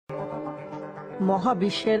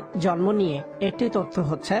মহাবিশ্বের জন্ম নিয়ে একটি তথ্য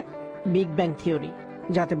হচ্ছে বিগ ব্যাং থিওরি,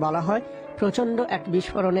 যাতে বলা হয় প্রচন্ড এক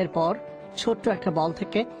বিস্ফোরণের পর ছোট্ট একটা বল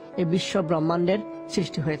থেকে এই বিশ্ব ব্রহ্মাণ্ডের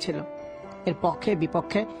সৃষ্টি হয়েছিল। এর পক্ষে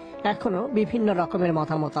বিপক্ষে এখনো বিভিন্ন রকমের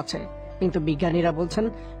মতামত আছে, কিন্তু বিজ্ঞানীরা বলছেন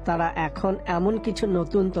তারা এখন এমন কিছু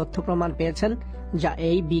নতুন তথ্য প্রমাণ পেয়েছেন যা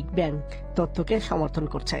এই বিগ ব্যাং তথ্যকে সমর্থন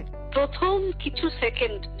করছে। প্রথম কিছু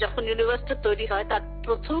সেকেন্ড যখন ইউনিভার্সটা তৈরি হয়, তার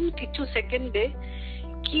প্রথম কিছু সেকেন্ডে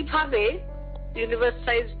কিভাবে ইউনিভার্স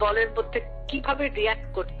সাইজ বলের মধ্যে কিভাবে রিয়াক্ট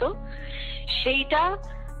করতো, সেইটা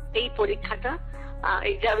এই পরীক্ষাটা,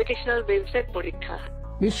 এই গ্র্যাভিটেশনাল ওয়েভস এর পরীক্ষা।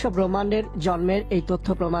 বিশ্ব ব্রহ্মাণ্ডের জন্মের এই তথ্য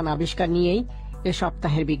প্রমাণ আবিষ্কার নিয়েই এ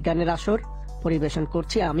সপ্তাহের বিজ্ঞানের আসর পরিবেশন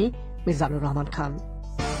করছি আমি, মিজানুর রহমান খান।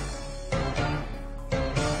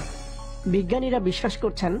 বিজ্ঞানীরা বিশ্বাস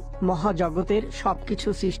করছেন মহাজগতের সবকিছু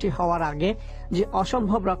সৃষ্টি হওয়ার আগে যে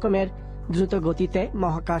অসম্ভব রকমের দ্রুত গতিতে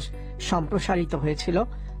মহাকাশ সম্প্রসারিত হয়েছিল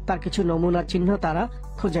তার কিছু নমুনা চিহ্ন তারা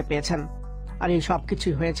খুঁজে পেয়েছেন। আর এই সবকিছু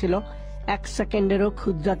হয়েছিল 1 সেকেন্ডেরও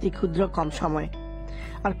ক্ষুদ্রাতি ক্ষুদ্র কম সময়ে।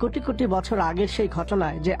 আর কোটি কোটি বছর আগের সেই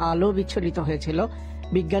ঘটনায় যে আলো বিচ্ছুরিত হয়েছিল,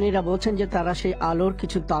 বিজ্ঞানীরা বলছেন যে তারা সেই আলোর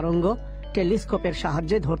কিছু তরঙ্গ টেলিস্কোপের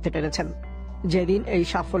সাহায্যে ধরতে পেরেছেন। যেদিন এই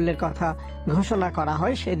সাফল্যের কথা ঘোষণা করা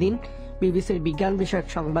হয় সেদিন বিবিসির বিজ্ঞান বিষয়ক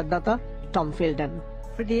সংবাদদাতা Tom ফিল্ডন।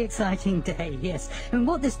 Pretty exciting day, yes. And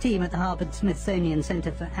what this team at the Harvard-Smithsonian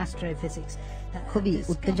Center for Astrophysics খুবই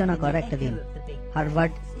উত্তেজনাকর একটা দিন।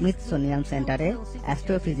 হার্ভার্ড স্মিথসোনিয়ান সেন্টারে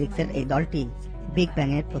অ্যাস্ট্রোফিজিক্সের এই দলটি বিগ ব্যাং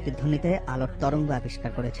এর প্রতিধ্বনিতে আলোর তরঙ্গ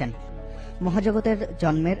আবিষ্কার করেছেন। মহাজগতের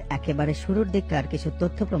জন্মের একেবারে শুরুর দিককার কিছু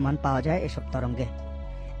তথ্য প্রমাণ পাওয়া যায় এসব তরঙ্গে।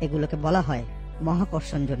 এগুলোকে বলা হয়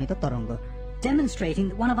মহাকর্ষণজনিত তরঙ্গ। demonstrating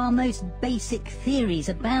that one of our most basic theories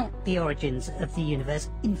about the origins of the universe,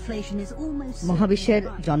 inflation, is almost মহাবিশ্বের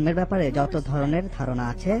জন্মের ব্যাপারে যত ধরনের ধারণা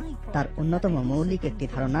আছে তার অন্যতম মৌলিক একটি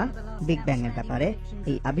ধারণা বিগ ব্যাং এর ব্যাপারে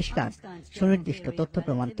এই আবিষ্কার সুনির্দিষ্ট তথ্য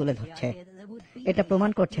প্রমাণ তুলে ধরছে। এটা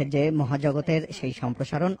প্রমাণ করছে যে মহাজগতের সেই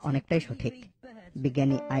সম্প্রসারণ অনেকটাই সঠিক।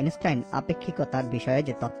 বিজ্ঞানী আইনস্টাইন আপেক্ষিকতার বিষয়ে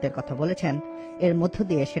যে তত্ত্বের কথা বলেছেন, এর মধ্য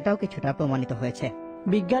দিয়ে সেটাও কিছুটা প্রমাণিত হয়েছে।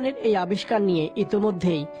 বিজ্ঞানের এই আবিষ্কার নিয়ে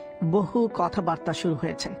ইতিমধ্যেই বহু কথাবার্তা শুরু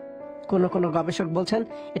হয়েছে। কোন কোন গবেষক বলছেন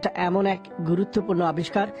এটা এমন এক গুরুত্বপূর্ণ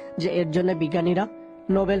আবিষ্কার যে এর জন্য বিজ্ঞানীরা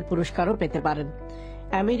নোবেল পুরস্কারও পেতে পারেন।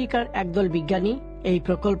 আমেরিকার একদল বিজ্ঞানী এই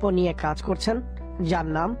প্রকল্প নিয়ে কাজ করছেন, যার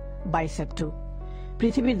নাম বাইসেপ-2।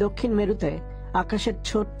 পৃথিবীর দক্ষিণ মেরুতে আকাশের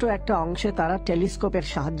ছোট্ট একটা অংশে তারা টেলিস্কোপের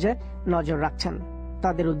সাহায্যে নজর রাখছেন।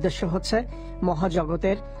 তাদের উদ্দেশ্য হচ্ছে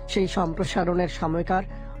মহাজগতের সেই সম্প্রসারণের সময়কার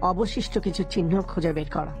অবশিষ্ট কিছু চিহ্ন খুঁজে বের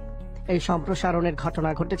করা। এই সম্প্রসারণের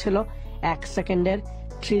ঘটনা ঘটেছিল 1 সেকেন্ডের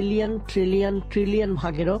ট্রিলিয়ন ট্রিলিয়ন ট্রিলিয়ন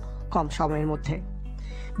ভাগেরও কম সময়ের মধ্যে।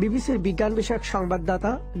 বিবিসির বিজ্ঞান বিষয়ক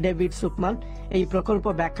সংবাদদাতা ডেভিড সুকমান এই প্রকল্প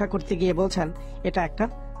ব্যাখ্যা করতে গিয়ে বলছেন এটা একটা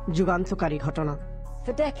যুগান্তকারী ঘটনা।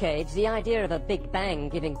 For decades, the idea of a Big Bang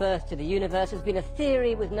giving birth to the universe has been a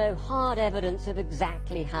theory with no hard evidence of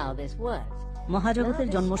exactly how this works. মহাজগতের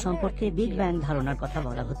জন্ম সম্পর্কে বিগ ব্যাং ধারণার কথা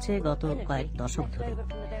বলা হচ্ছে গত কয়েক দশক ধরে,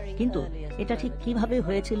 কিন্তু এটা ঠিক কিভাবে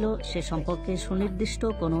হয়েছিল সে সম্পর্কে সুনির্দিষ্ট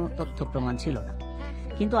কোনো তথ্য প্রমাণ ছিল না।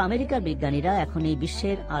 কিন্তু আমেরিকার বিজ্ঞানীরা এখন এই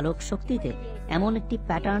বিশ্বের আলোক শক্তিতে এমন একটি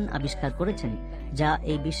প্যাটার্ন আবিষ্কার করেছেন যা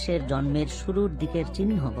এই বিশ্বের জন্মের শুরুর দিকের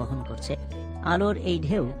চিহ্ন বহন করছে। আলোর এই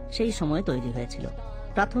ঢেউ সেই সময় তৈরি হয়েছিল।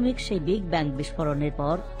 প্রাথমিক সেই বিগ ব্যাং বিস্ফোরণের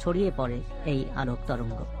পর ছড়িয়ে পড়ে এই আলোক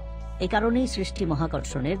তরঙ্গ। এই কারণেই সৃষ্টি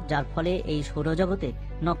মহাকর্ষণের, যার ফলে এই সৌরজগতে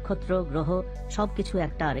নক্ষত্র, গ্রহ সবকিছু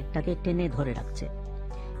একটা আরেকটাকে টেনে ধরে রাখছে।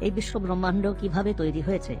 এই বিশ্ব ব্রহ্মাণ্ড কিভাবে তৈরি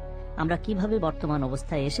হয়েছে, আমরা কিভাবে বর্তমান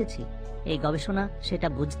অবস্থায় এসেছি, এই গবেষণা সেটা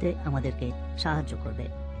বুঝতে আমাদেরকে সাহায্য করবে।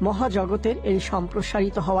 মহাজগতের এই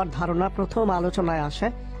সম্প্রসারিত হওয়ার ধারণা প্রথম আলোচনায় আসে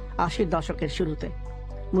 80 দশকের শুরুতে।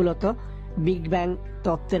 মূলত বিগ ব্যাং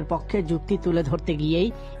তত্ত্বের পক্ষে যুক্তি তুলে ধরতে গিয়েই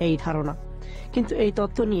এই ধারণা। কিন্তু এই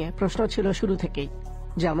তত্ত্ব নিয়ে প্রশ্ন ছিল শুরু থেকেই,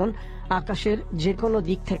 যেমন আকাশের যে কোনো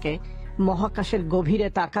দিক থেকে মহাকাশের গভীরে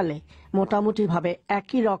তাকালে মোটামুটি ভাবে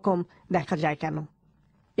একই রকম দেখা যায় কেন?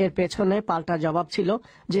 এর পেছনে পাল্টা জবাব ছিল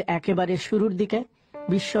যে একেবারে শুরুর দিকে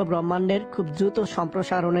বিশ্ব ব্রহ্মাণ্ডের খুব দ্রুত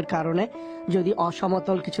সম্প্রসারণের কারণে যদি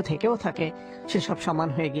অসমতল কিছু থেকেও থাকে সেসব সমান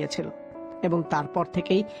হয়ে গিয়েছিল, এবং তারপর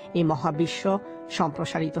থেকেই এই মহাবিশ্ব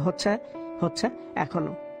সম্প্রসারিত হচ্ছে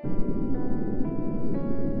এখনো।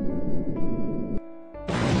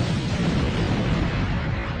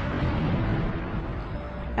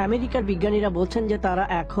 আমেরিকার বিজ্ঞানীরা বলছেন যে তারা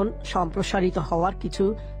এখন সম্প্রসারিত হওয়ার কিছু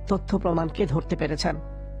তথ্য প্রমাণকে ধরতে পেরেছেন।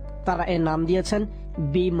 তারা এর নাম দিয়েছেন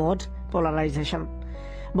বি মোড পোলারাইজেশন।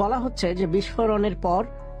 বলা হচ্ছে যে বিস্ফোরণের পর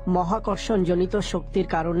মহাকর্ষণজনিত শক্তির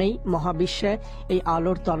কারণেই মহাবিশ্বে এই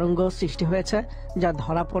আলোর তরঙ্গ সৃষ্টি হয়েছে, যা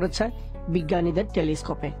ধরা পড়েছে বিজ্ঞানীদের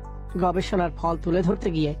টেলিস্কোপে। গবেষণার ফল তুলে ধরতে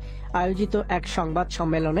গিয়ে আয়োজিত এক সংবাদ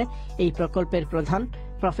সম্মেলনে এই প্রকল্পের প্রধান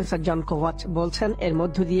প্রফেসর জন কোভাচ বলছেন, এর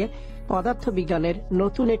মধ্য দিয়ে পদার্থবিজ্ঞানের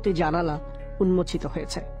নতুন একটি জানালা উন্মোচিত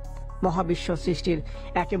হয়েছে। মহাবিশ্ব সৃষ্টির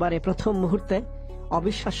একেবারে প্রথম মুহূর্তে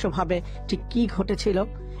অবিশ্বাস্যভাবে ঠিক কি ঘটেছিল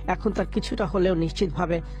এখন তার কিছুটা হলেও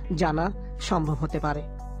নিশ্চিতভাবে জানা সম্ভব হতে পারে।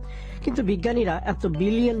 কিন্তু বিজ্ঞানীরা এত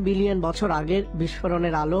বিলিয়ন বিলিয়ন বছর আগের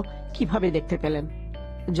বিস্ফোরণের আলো কিভাবে দেখতে পেলেন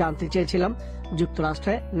জানতে চেয়েছিলাম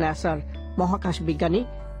যুক্তরাষ্ট্রে ন্যাসার মহাকাশ বিজ্ঞানী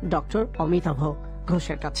ডক্টর অমিতাভ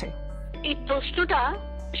ঘোষের কাছে। এই প্রশ্নটা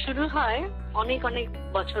শুরু হয় অনেক অনেক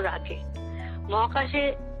বছর আগে। মহাকাশে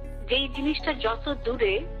যেই জিনিসটা যত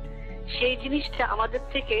দূরে সেই জিনিসটা আমাদের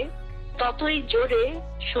থেকে ততই জোরে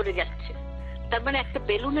সরে যাচ্ছে। তার মানে একটা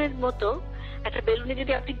বেলুনের মতো, একটা বেলুনে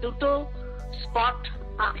যদি আপনি দুটো স্পট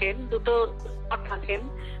আঁকেন,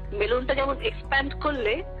 বেলুনটা যেমন এক্সপ্যান্ড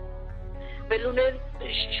করলে বেলুনের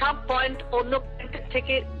সব পয়েন্ট অন্য পয়েন্টের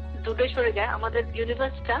থেকে দূরে সরে যায়, আমাদের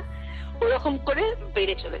ইউনিভার্সটা ওরকম করে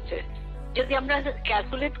বেড়ে চলেছে। যদি আমরা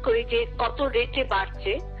ক্যালকুলেট করি যে কত রেটে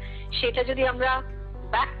বাড়ছে, সেটা যদি আমরা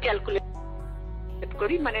ব্যাক ক্যালকুলেট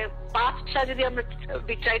করি, মানে পাস্টটা যদি আমরা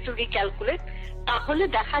ট্রাই টু রিক্যালকুলেট, তাহলে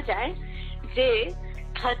দেখা যায় যে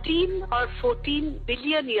 13 or 14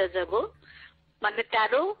 বিলিয়ন ইয়ার্স আগো, মানে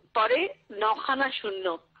 13 পরে 9খানা শূন্য,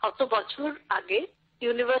 অত বছর আগে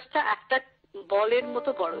ইউনিভার্সটা একটা বলের মতো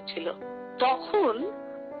বড় ছিল। তখন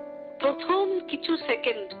প্রথম কিছু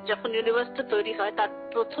সেকেন্ড যখন ইউনিভার্সটা তৈরি হয়, তার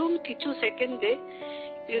প্রথম কিছু সেকেন্ডে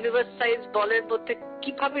ইউনিভার্স সাইজ বলের মধ্যে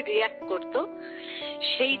কিভাবে রিয়াক্ট করত,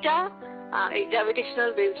 সেইটা এই গ্র্যাভিটেশনাল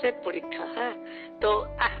ওয়েভস এর পরীক্ষা। হ্যাঁ, তো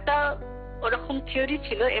একটা ওরকম থিওরি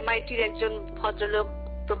ছিল, MIT-র একজন ভদ্রলোক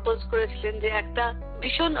প্রপোজ করেছিলেন যে একটা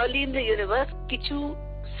ভীষণ আর্লি ইন দ্য ইউনিভার্স কিছু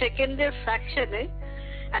সেকেন্ডের ফ্র্যাকশনে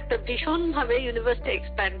একটা ভীষণ ভাবে ইউনিভার্সটা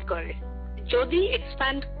এক্সপ্যান্ড করে। যদি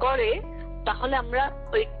এক্সপ্যান্ড করে তাহলে আমরা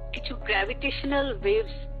ওই কিছু গ্র্যাভিটেশনাল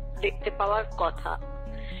ওয়েভস দেখতে পাওয়ার কথা।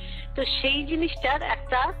 তো সেই জিনিসটার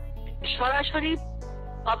একটা সরাসরি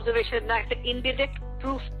অবজারভেশন না, একটা ইনডিরেক্ট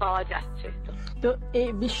প্রুফ পাওয়া যাচ্ছে। তো এই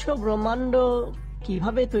বিশ্ব ব্রহ্মাণ্ড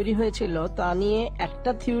কিভাবে তৈরি হয়েছিল তা নিয়ে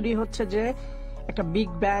একটা থিওরি হচ্ছে যে একটা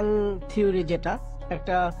বিগ ব্যাং থিওরি, যেটা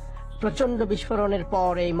একটা প্রচন্ড বিস্ফোরণের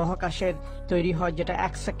পর এই মহাকাশের তৈরি হয়, যেটা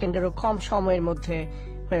 1 সেকেন্ডেরও কম সময়ের মধ্যে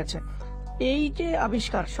হয়েছে। এই যে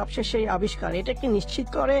আবিষ্কার, সবশেষে এই আবিষ্কার, এটা কি নিশ্চিত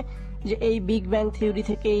করে যে এই বিগ ব্যাং থিওরি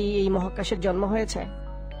থেকেই এই মহাকাশের জন্ম হয়েছে?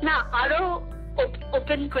 না, আরো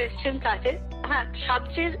ওপেন কোয়েশ্চেন আছে। হ্যাঁ,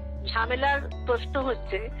 সবচেয়ে ঝামেলার প্রশ্ন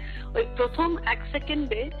হচ্ছে ওই প্রথম 1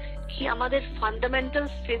 সেকেন্ডে কি আমাদের ফান্ডামেন্টাল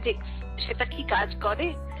ফিজিক্স সেটা কি কাজ করে,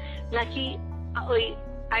 নাকি ওই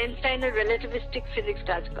আইনস্টাইনের রিলেটিভিস্টিক ফিজিক্স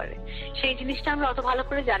কাজ করে, সেই জিনিসটা আমরা অত ভালো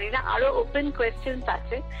করে জানি না। আরো ওপেন কোয়েশ্চেন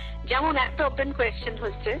আছে। যেমন একটা ওপেন কোয়েশ্চেন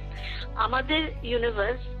হচ্ছে আমাদের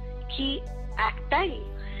ইউনিভার্স কি একটাই,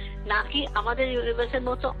 নাকি আমাদের ইউনিভার্সের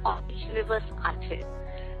মতো অনেক ইউনিভার্স আছে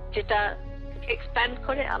যেটা এক্সপ্যান্ড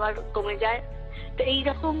করে আবার কমে যায়। তো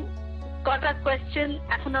এইরকম কটা কোয়েশ্চেন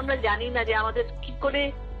এখন আমরা জানি না যে আমাদের কি করে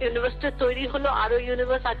ইউনিভার্সটা তৈরি হলো, আরো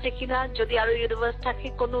ইউনিভার্স আছে কিনা, যদি আরো ইউনিভার্স থাকে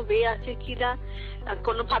কোনো ওয়ে আছে কিনা,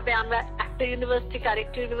 কোনোভাবে আমরা একটা ইউনিভার্স থেকে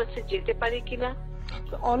আরেকটা ইউনিভার্সে যেতে পারি কিনা।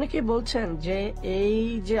 অনেকে বলছেন যে এই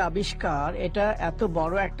যে আবিষ্কার, এটা এত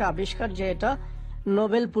বড় একটা আবিষ্কার যে এটা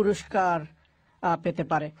নোবেল পুরস্কার পেতে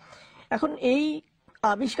পারে। এখন এই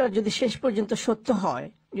আবিষ্কার যদি শেষ পর্যন্ত সত্য হয়,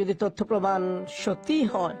 যদি তথ্য প্রমাণ সত্যি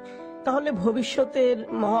হয়, তাহলে ভবিষ্যতের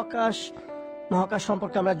মহাকাশ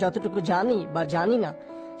সম্পর্কে আমরা যতটুকু জানি বা জানি না,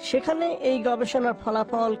 সেখানে এই গবেষণার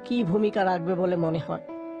ফলাফল কি ভূমিকা রাখবে বলে মনে হয়?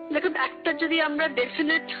 দেখুন, একটা যদি আমরা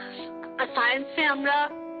ডেফিনেট সায়েন্সে আমরা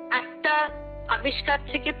একটা আবিষ্কার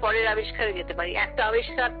থেকে পরের আবিষ্কারে যেতে পারি, একটা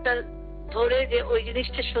আবিষ্কারটা ধরে যে ওই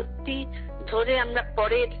জিনিসটা সত্যি ধরে আমরা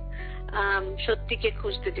পরের সত্যিকে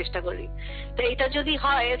খুঁজতে চেষ্টা করি। তো এটা যদি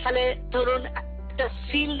হয় তাহলে ধরুন একটা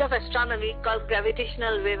field of astronomy call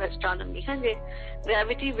gravitational wave astronomy, হ্যাঁ, যে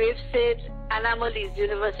গ্র্যাভিটি ওয়েভস এর অ্যানোমালিজ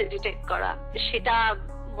ইউনিভার্সে ডিটেক্ট করা, সেটা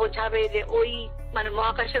বোঝাবে যে ওই মানে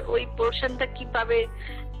মহাকাশের ওই পোর্শনটা কিভাবে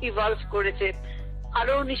ইভলভ করেছে।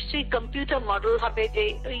 আরো নিশ্চয়ই কম্পিউটার মডেল হবে যে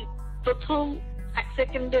ওই প্রথম 1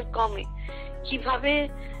 সেকেন্ডের কমে কিভাবে,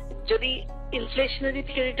 যদি ইনফ্লেশনারি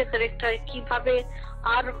থিওরিটা কারেক্ট হয়, কিভাবে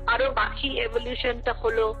আরো বাকি এভলিউশনটা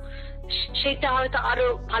হলো, সেটা হয়তো আরো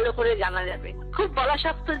ভালো করে জানা যাবে। খুব বলা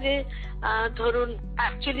শক্ত যে ধরুন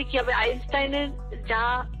অ্যাকচুয়ালি কি হবে, আইনস্টাইনের যা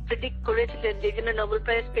প্রেডিক্ট করেছিলেন, যে জন্য নোবেল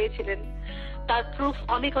প্রাইজ পেয়েছিলেন, তার প্রুফ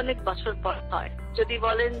অনেক অনেক বছর পর হয়। যদি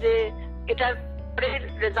বলেন যে এটার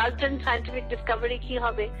রেজাল্টেন্ট সায়েন্টিফিক ডিসকভারি কি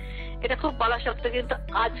হবে, এটা খুব বলা শক্ত। কিন্তু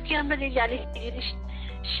আজকে আমরা যে জানি জিনিস,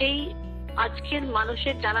 সেই আজকের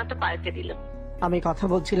মানুষের জানাটা পাল্টে দিল। আমি কথা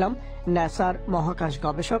বলছিলাম ন্যাসার মহাকাশ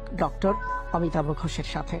গবেষক ডক্টর অমিতাভ ঘোষের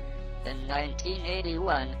সাথে। In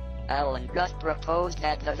 1981, Alan Guth proposed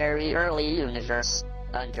that the very early universe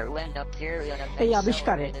underwent a period of এই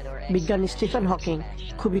আবিষ্কারে বিজ্ঞানী স্টিফেন হকিং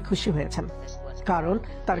খুবই খুশি হয়েছেন, কারণ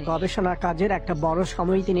তার গবেষণা কাজের একটা বড়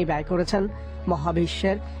সময় তিনি ব্যয় করেছেন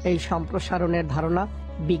মহাবিশ্বের এই সম্প্রসারণের ধারণা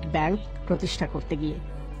বিগ ব্যাং প্রতিষ্ঠা করতে গিয়ে।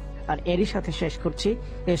 আর এরই সাথে শেষ করছি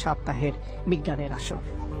এ সপ্তাহের বিজ্ঞানের আসর।